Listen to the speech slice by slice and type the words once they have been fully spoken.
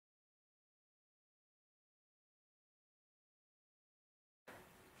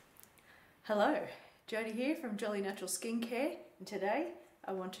Hello, Jody here from Joli Natural Skincare, and today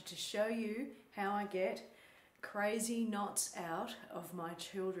I wanted to show you how I get crazy knots out of my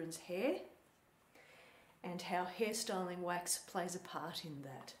children's hair and how hairstyling wax plays a part in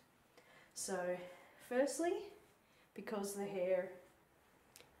that. So firstly, because the hair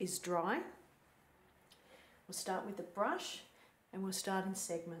is dry, we'll start with the brush and we'll start in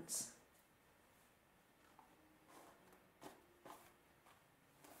segments.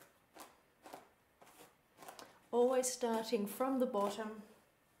 Always starting from the bottom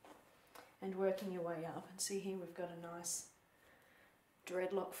and working your way up. And see here we've got a nice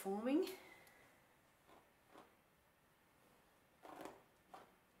dreadlock forming.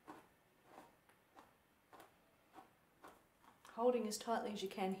 Holding as tightly as you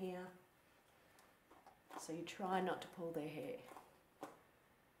can here, so you try not to pull their hair,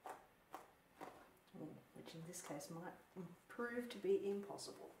 which in this case might prove to be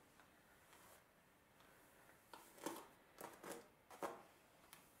impossible.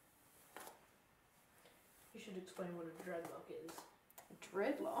 You should explain what a dreadlock is. A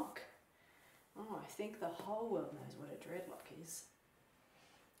dreadlock? Oh, I think the whole world knows what a dreadlock is.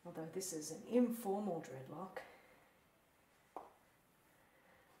 Although this is an informal dreadlock.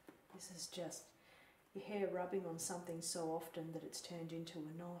 This is just your hair rubbing on something so often that it's turned into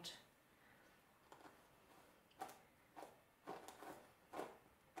a knot.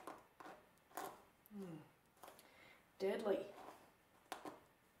 Deadly.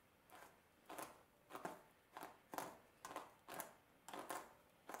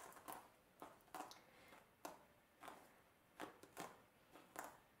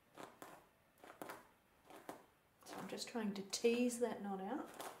 So I'm just trying to tease that knot out.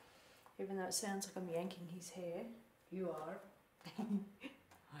 Even though it sounds like I'm yanking his hair. You are.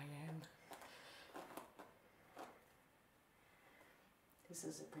 I am. This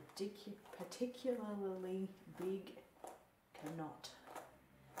is a particularly big knot.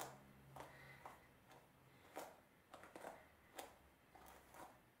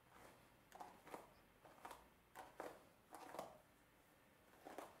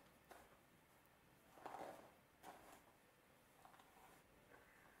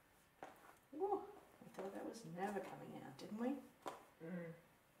 That was never coming out, didn't we?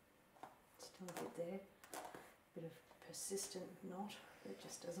 Still a bit there, bit of persistent knot that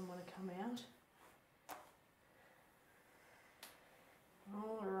just doesn't want to come out.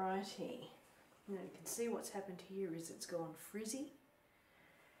 Alrighty, now you can see what's happened here is it's gone frizzy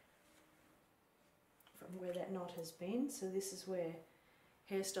from where that knot has been, so this is where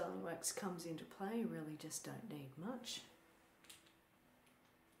hairstyling wax comes into play. You really just don't need much.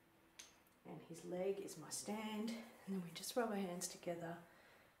 And his leg is my stand, and then we just rub our hands together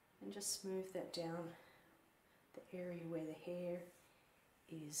and just smooth that down the area where the hair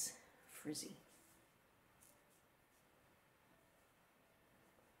is frizzy.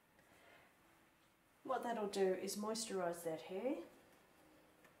 What that'll do is moisturize that hair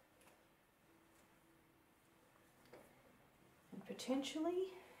and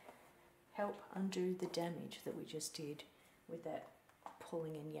potentially help undo the damage that we just did with that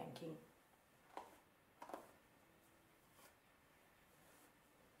pulling and yanking.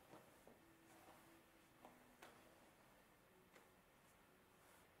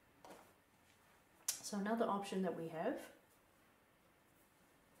 So another option that we have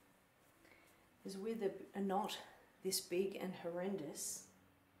is with a knot this big and horrendous,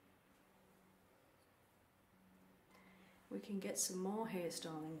 we can get some more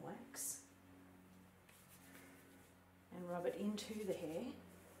hairstyling wax and rub it into the hair.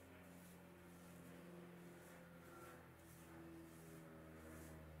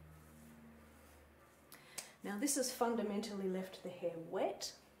 Now this has fundamentally left the hair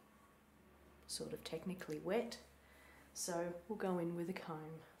wet, sort of technically wet, so we'll go in with a comb.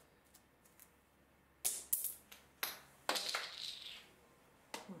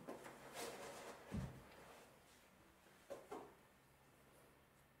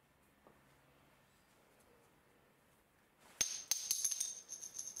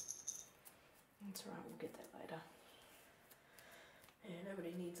 That's right, we'll get that later. Yeah,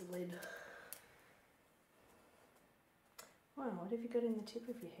 nobody needs a lid. Wow, what have you got in the tip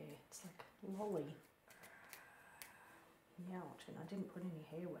of your hair? It's like lolly. Youch, and I didn't put any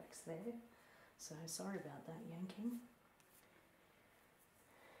hair wax there, so sorry about that yanking.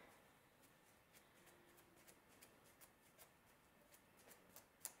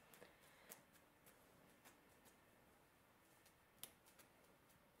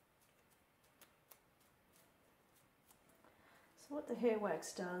 So what the hair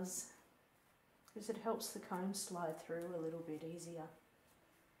wax does is it helps the comb slide through a little bit easier.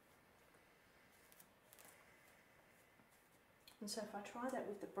 And so if I try that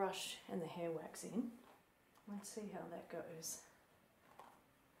with the brush and the hair wax in, let's see how that goes.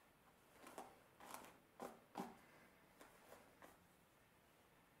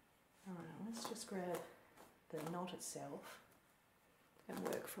 Alright, let's just grab the knot itself and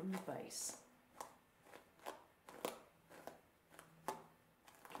work from the base.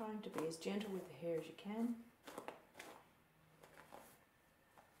 Trying to be as gentle with the hair as you can.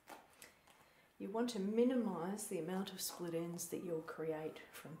 You want to minimise the amount of split ends that you'll create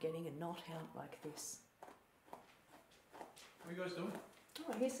from getting a knot out like this. What are you guys doing?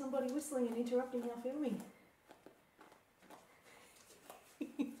 Oh, I hear somebody whistling and interrupting our filming.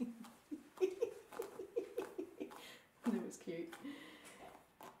 That was cute.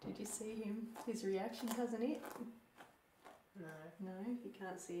 Did you see him? His reaction, cousin it? No. No, you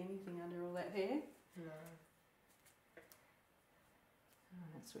can't see anything under all that hair. No.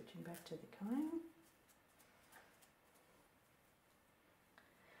 Alright, switching back to the comb.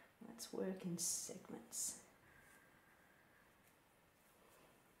 Let's work in segments.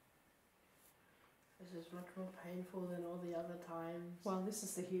 This is much more painful than all the other times. Well, this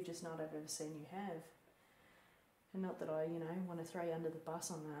is the hugest knot I've ever seen you have. And not that I, want to throw you under the bus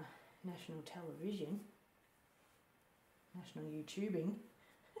on national television. National YouTubing.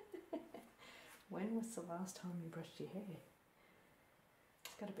 When was the last time you brushed your hair?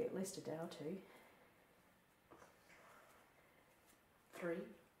 It's got to be at least a day or two. 3.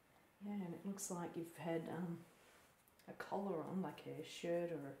 Yeah, and it looks like you've had a collar on, like a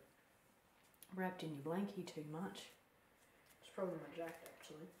shirt or wrapped in your blankie too much. It's probably my jacket,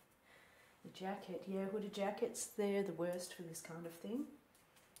 actually. The jacket, yeah, hooded jackets, they're the worst for this kind of thing.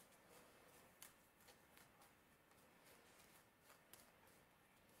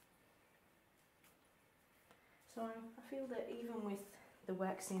 So I feel that even with the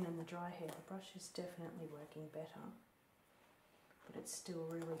waxing and the dry hair, the brush is definitely working better. But it's still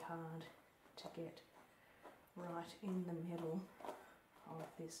really hard to get right in the middle of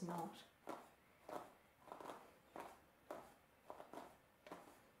this knot.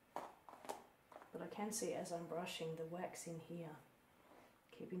 But I can see as I'm brushing the wax in here,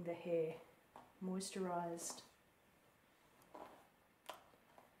 keeping the hair moisturised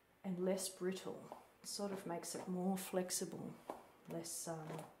and less brittle. Sort of makes it more flexible, less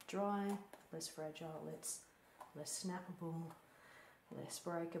dry, less fragile, less snappable, less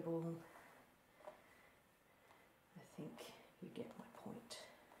breakable. I think you get my point.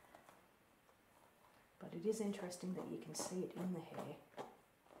 But it is interesting that you can see it in the hair.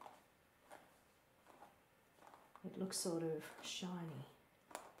 It looks sort of shiny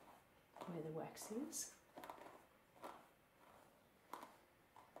where the wax is.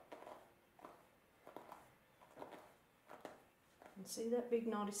 And see, that big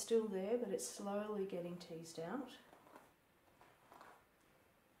knot is still there, but it's slowly getting teased out.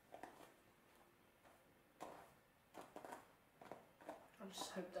 I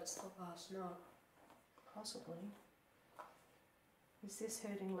just hope that's the last knot. Possibly. Is this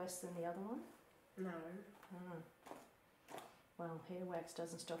hurting less than the other one? No. Oh. Well, hair wax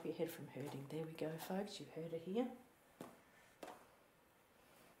doesn't stop your head from hurting. There we go, folks. You heard it here.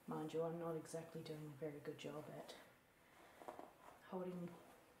 Mind you, I'm not exactly doing a very good job at holding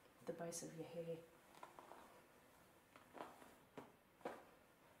the base of your hair.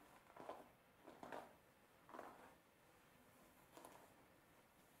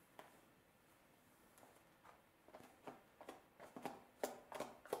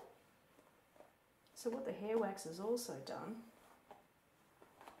 So what the hair wax has also done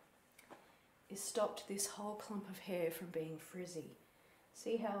is stopped this whole clump of hair from being frizzy.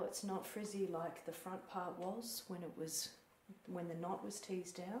 See how it's not frizzy like the front part was when the knot was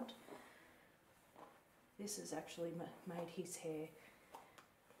teased out? This has actually made his hair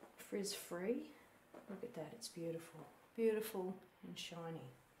frizz free. Look at that, it's beautiful. Beautiful and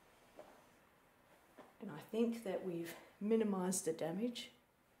shiny. And I think that we've minimised the damage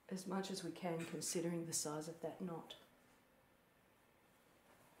as much as we can considering the size of that knot.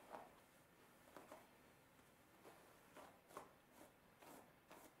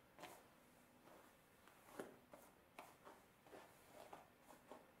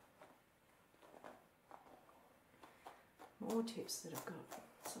 More tips that have got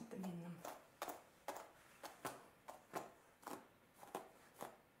something in them.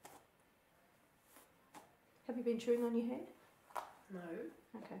 Have you been chewing on your hair? No.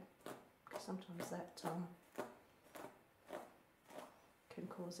 Okay. Sometimes that can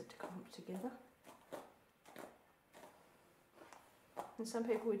cause it to clump together. And some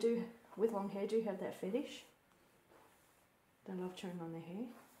people with long hair do have that fetish. They love chewing on their hair.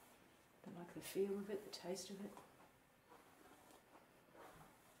 They like the feel of it, the taste of it.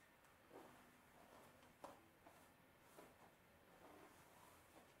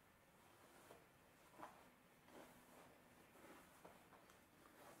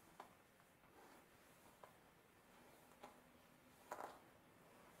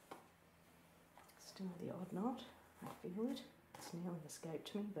 Still the odd knot, I feel it. It's nearly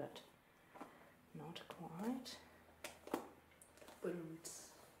escaped me, but not quite. Boots.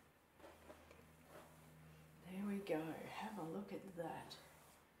 There we go, have a look at that.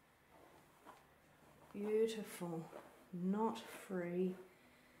 Beautiful, knot free,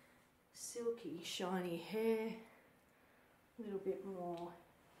 silky, shiny hair. A little bit more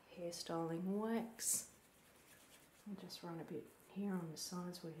hairstyling wax. I'll just run a bit here on the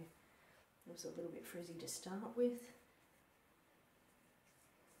sides where it was a little bit frizzy to start with.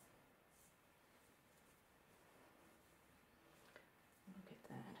 Look at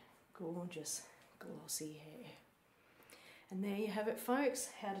that, gorgeous glossy hair. And there you have it, folks,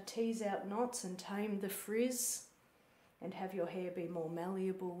 how to tease out knots and tame the frizz and have your hair be more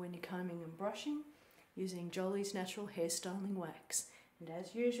malleable when you're combing and brushing using Joli's natural hairstyling wax. And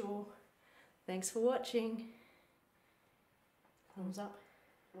as usual, thanks for watching. Thumbs up.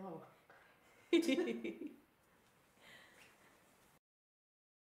 Oh.